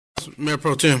Mayor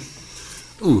Pro Tem.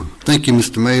 Ooh, thank you,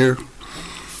 Mr. Mayor.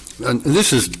 And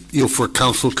this is, for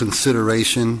council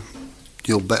consideration.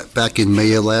 Back in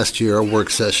May of last year, our work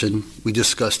session, we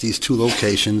discussed these two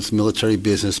locations, Military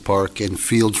Business Park and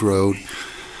Fields Road,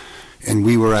 and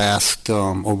we were asked,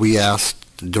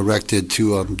 directed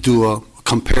to do a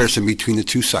comparison between the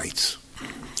two sites.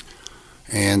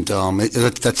 And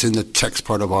that's in the text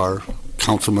part of our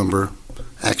council member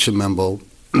action memo.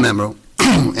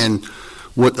 And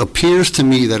what appears to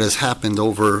me that has happened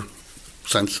over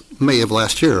since May of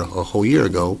last year, a whole year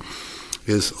ago,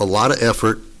 is a lot of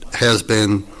effort has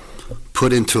been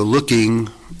put into looking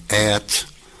at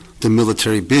the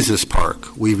Military Business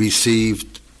Park. We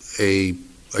received a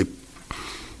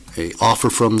offer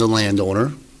from the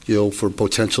landowner, for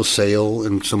potential sale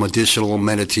and some additional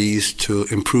amenities to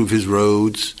improve his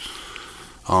roads,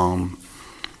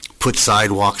 put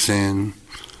sidewalks in,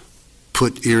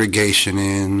 put irrigation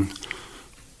in,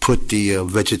 put the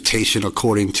vegetation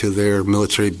according to their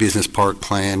Military Business Park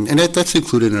plan, and that's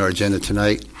included in our agenda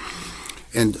tonight.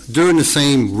 And during the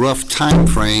same rough time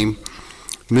frame,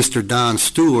 Mr. Don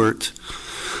Stewart,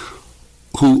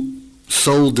 who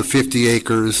sold the 50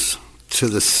 acres to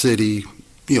the city,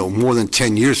 more than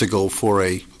 10 years ago for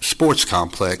a sports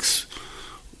complex,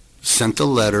 sent a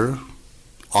letter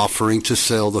offering to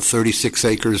sell the 36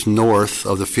 acres north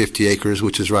of the 50 acres,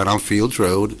 which is right on Fields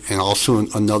Road, and also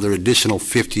another additional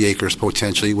 50 acres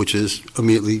potentially, which is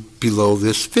immediately below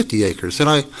this 50 acres.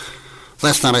 And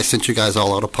last night I sent you guys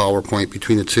all out a PowerPoint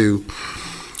between the two.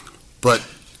 But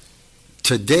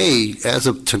today, as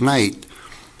of tonight,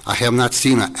 I have not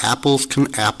seen an apples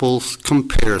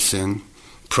comparison,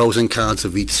 pros and cons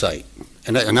of each site.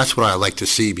 And that's what I like to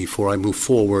see before I move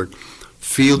forward.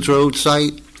 Fields Road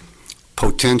site,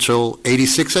 potential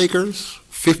 86 acres,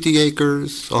 50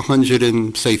 acres,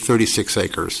 36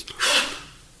 acres.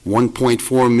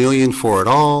 1.4 million for it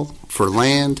all, for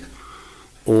land,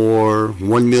 or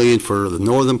 1 million for the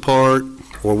northern part,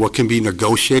 or what can be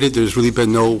negotiated. There's really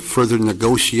been no further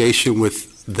negotiation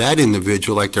with that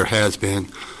individual like there has been,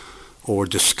 or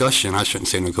discussion, I shouldn't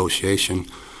say negotiation,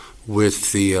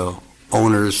 with the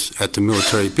owners at the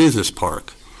Military Business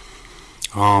Park.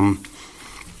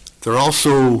 They're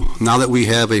also, now that we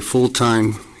have a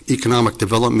full-time economic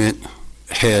development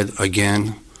head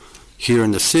again here in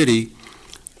the city,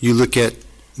 you look at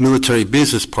Military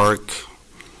Business Park,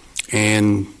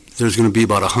 and there's going to be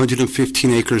about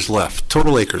 115 acres left,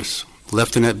 total acres,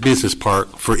 left in that business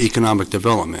park for economic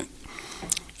development.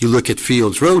 You look at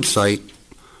Fields Road site,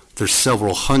 there's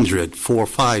several hundred, 400,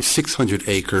 500, 600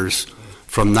 acres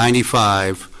from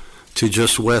 95 to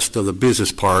just west of the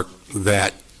business park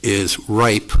that is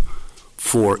ripe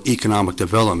for economic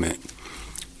development.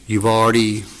 You've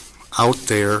already out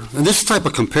there, and this type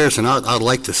of comparison I'd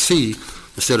like to see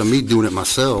instead of me doing it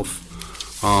myself.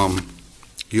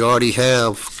 You already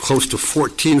have close to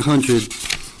 1,400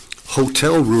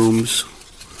 hotel rooms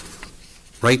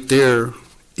right there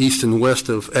east and west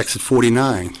of exit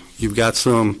 49. You've got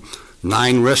some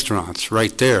 9 restaurants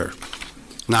right there.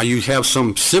 Now you have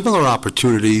some similar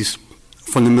opportunities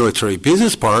from the Military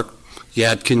Business Park,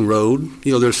 Yadkin Road.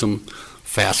 There's some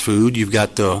fast food. You've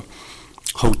got the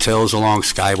hotels along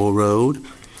Skyville Road.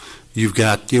 You've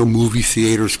got movie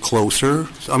theaters closer.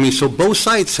 So both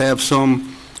sites have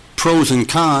some pros and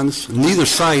cons. Neither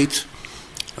site,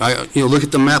 look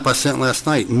at the map I sent last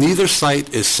night. Neither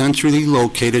site is centrally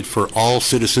located for all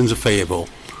citizens of Fayetteville.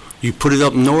 You put it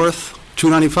up north,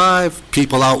 295,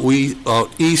 people out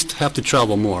east have to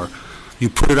travel more. You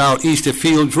put it out east at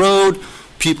Fields Road,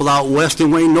 people out west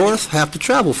and way north have to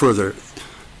travel further.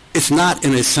 It's not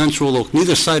in a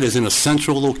neither site is in a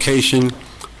central location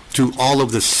to all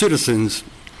of the citizens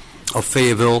of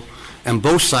Fayetteville, and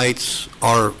both sites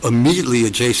are immediately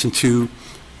adjacent to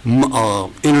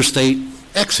interstate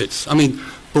exits.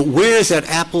 But where is that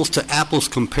apples to apples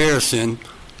comparison,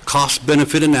 cost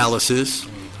benefit analysis,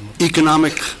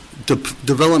 economic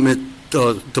development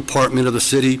department of the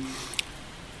city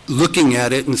looking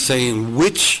at it and saying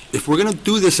if we're going to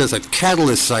do this as a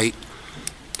catalyst site,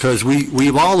 because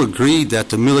we've all agreed that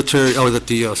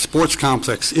the sports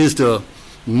complex is the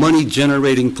money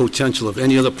generating potential of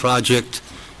any other project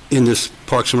in this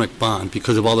Parks and Rec bond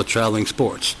because of all the traveling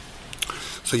sports.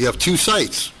 So you have two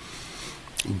sites.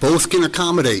 Both can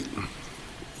accommodate.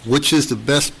 Which is the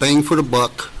best bang for the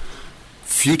buck?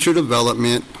 Future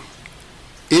development,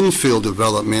 infill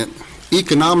development,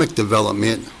 economic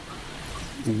development,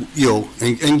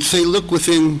 and say, look,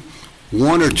 within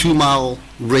 1 or 2 mile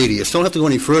radius, don't have to go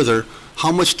any further,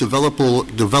 how much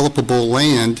developable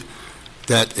land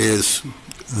that is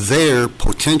there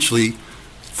potentially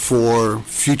for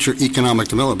future economic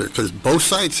development, because both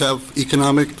sites have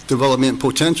economic development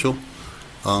potential.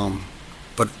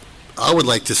 But I would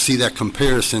like to see that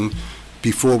comparison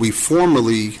before we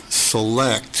formally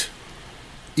select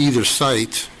either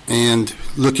site. And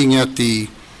looking at the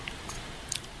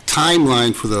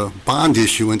timeline for the bond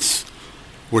issuance,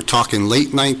 we're talking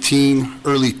late 19,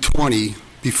 early 20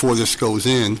 before this goes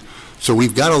in. So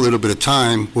we've got a little bit of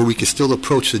time where we can still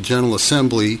approach the General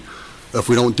Assembly. If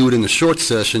we don't do it in the short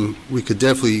session, we could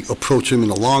definitely approach them in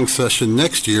the long session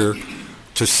next year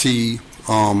to see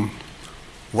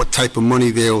what type of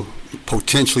money they'll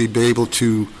potentially be able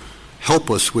to help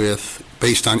us with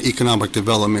based on economic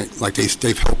development, like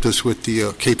they've helped us with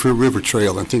the Cape Fear River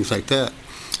Trail and things like that.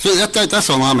 So that's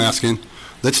all I'm asking.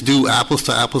 Let's do apples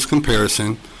to apples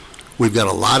comparison. We've got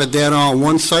a lot of data on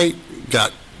one site,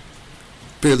 got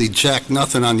barely jack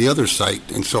nothing on the other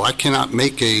site, and so I cannot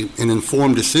make an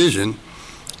informed decision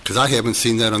because I haven't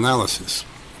seen that analysis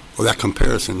or that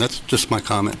comparison. That's just my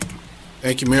comment.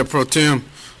 Thank you, Mayor Pro Tem.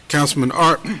 Councilman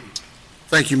Arp.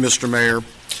 Thank you, Mr. Mayor.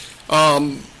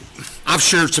 I've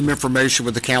shared some information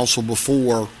with the council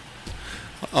before.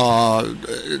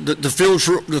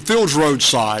 The Fields Road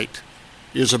site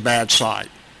is a bad site.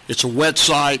 It's a wet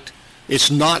site. It's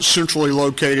not centrally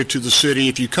located to the city.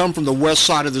 If you come from the west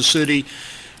side of the city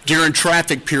during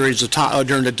traffic periods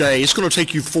during the day, it's going to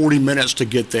take you 40 minutes to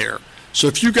get there. So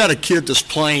if you got a kid that's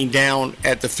playing down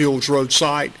at the Fields Road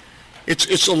site,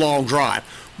 it's a long drive.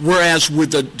 Whereas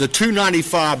with the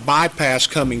 295 bypass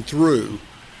coming through,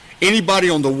 anybody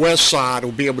on the west side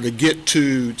will be able to get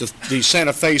to the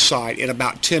Santa Fe site in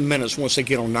about 10 minutes once they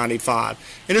get on 95.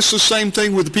 And it's the same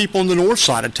thing with the people on the north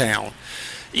side of town.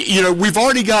 You know, we've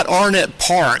already got Arnett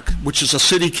Park, which is a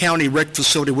city-county rec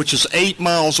facility, which is 8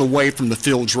 miles away from the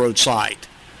Fields Road site.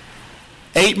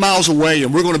 8 miles away,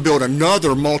 and we're going to build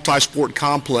another multi-sport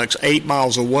complex 8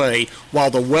 miles away,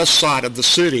 while the west side of the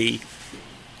city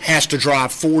has to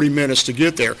drive 40 minutes to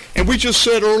get there. And we just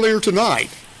said earlier tonight,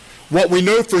 what we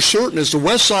know for certain is the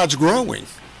west side's growing.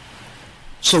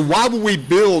 So why would we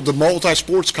build the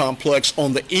multi-sports complex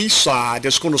on the east side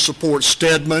that's going to support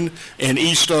Stedman and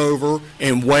Eastover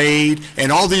and Wade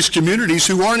and all these communities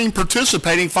who aren't even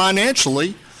participating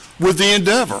financially with the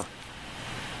endeavor?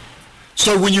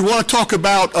 So when you want to talk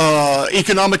about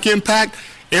economic impact,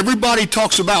 everybody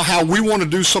talks about how we want to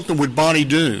do something with Bonnie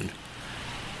Doon.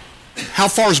 How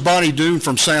far is Bonnie Doon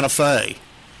from Santa Fe?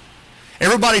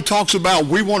 Everybody talks about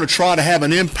we want to try to have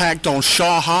an impact on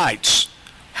Shaw Heights.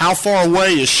 How far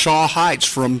away is Shaw Heights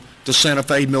from the Santa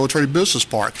Fe Military Business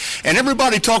Park? And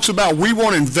everybody talks about we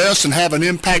want to invest and have an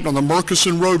impact on the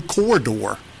Murchison Road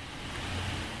corridor.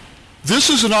 This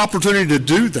is an opportunity to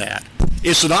do that.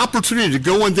 It's an opportunity to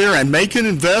go in there and make an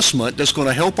investment that's going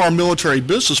to help our military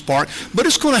business park, but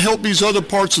it's going to help these other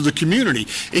parts of the community.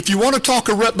 If you want to talk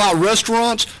about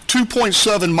restaurants,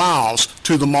 2.7 miles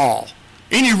to the mall.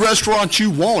 Any restaurant you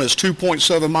want is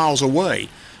 2.7 miles away.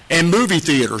 And movie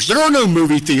theaters. There are no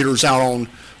movie theaters out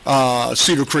on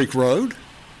Cedar Creek Road.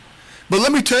 But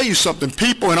let me tell you something.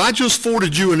 People, and I just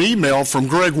forwarded you an email from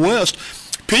Greg West,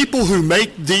 people who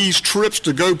make these trips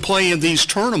to go play in these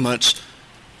tournaments,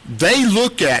 they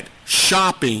look at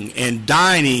shopping and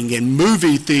dining and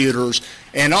movie theaters,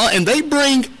 and they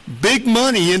bring big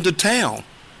money into town.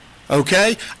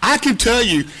 Okay? I can tell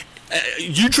you,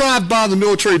 you drive by the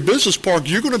military business park,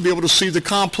 you're going to be able to see the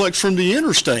complex from the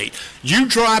interstate. You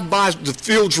drive by the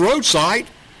Fields Road site,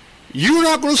 you're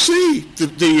not going to see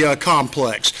the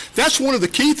complex. That's one of the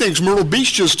key things Myrtle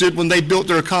Beach just did when they built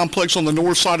their complex on the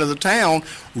north side of the town,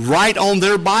 right on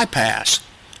their bypass.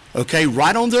 Okay,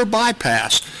 right on their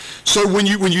bypass. So when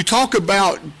you talk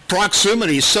about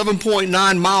proximity,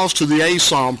 7.9 miles to the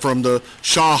ASOM from the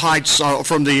Shaw Heights,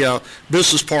 from the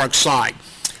business park site.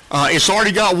 It's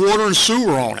already got water and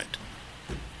sewer on it.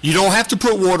 You don't have to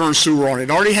put water and sewer on it.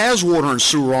 It already has water and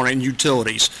sewer on it and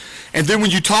utilities. And then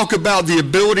when you talk about the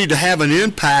ability to have an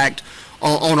impact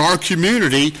on our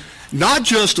community, not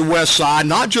just the west side,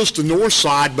 not just the north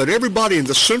side, but everybody in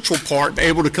the central part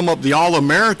able to come up the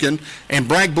All-American and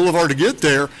Bragg Boulevard to get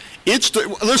there,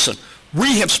 listen,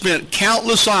 we have spent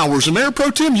countless hours, and Mayor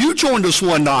Pro Tem, you joined us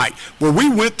one night where we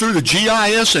went through the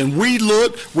GIS and we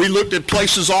looked at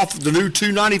places off of the new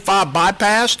 295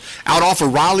 bypass out off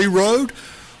of Riley Road.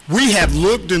 We have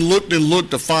looked and looked and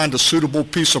looked to find a suitable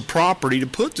piece of property to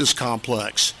put this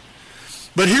complex.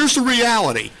 But here's the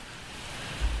reality.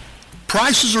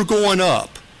 Prices are going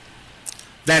up.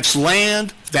 That's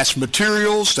land, that's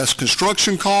materials, that's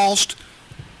construction cost.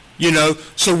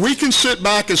 So we can sit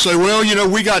back and say, well,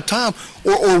 we got time,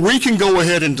 or we can go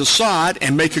ahead and decide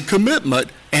and make a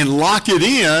commitment and lock it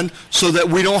in so that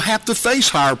we don't have to face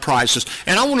higher prices.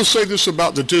 And I want to say this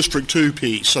about the District 2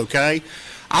 piece, okay?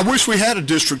 I wish we had a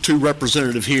District 2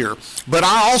 representative here, but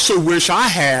I also wish I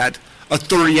had a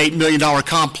 $38 million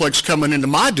complex coming into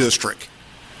my district.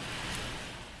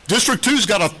 District 2's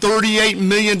got a $38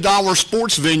 million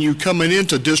sports venue coming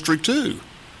into District 2.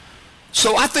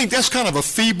 So I think that's kind of a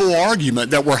feeble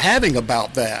argument that we're having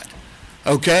about that,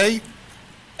 okay?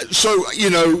 So,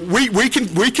 we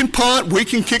can punt, we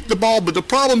can kick the ball, but the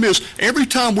problem is every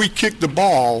time we kick the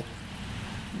ball,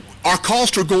 our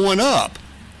costs are going up.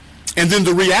 And then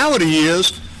the reality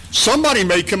is somebody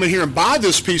may come in here and buy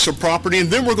this piece of property, and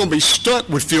then we're going to be stuck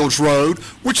with Fields Road,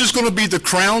 which is going to be the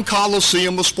Crown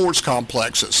Coliseum of sports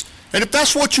complexes. And if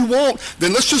that's what you want,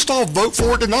 then let's just all vote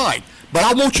for it tonight. But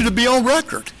I want you to be on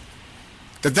record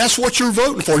that that's what you're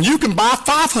voting for. And you can buy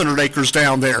 500 acres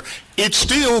down there. It's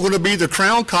still going to be the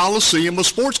Crown Coliseum of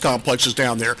sports complexes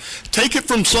down there. Take it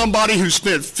from somebody who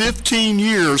spent 15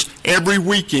 years every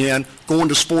weekend going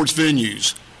to sports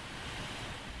venues.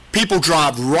 People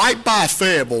drive right by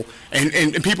Fayetteville,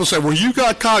 and people say, well, you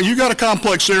got a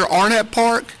complex there, Arnett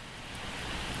Park?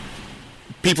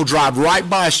 People drive right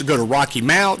by us to go to Rocky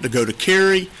Mount, to go to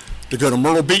Cary, to go to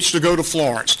Myrtle Beach, to go to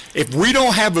Florence. If we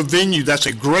don't have a venue that's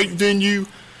a great venue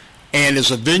and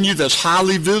is a venue that's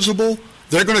highly visible,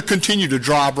 they're going to continue to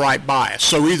drive right by us.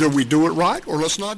 So either we do it right or let's not.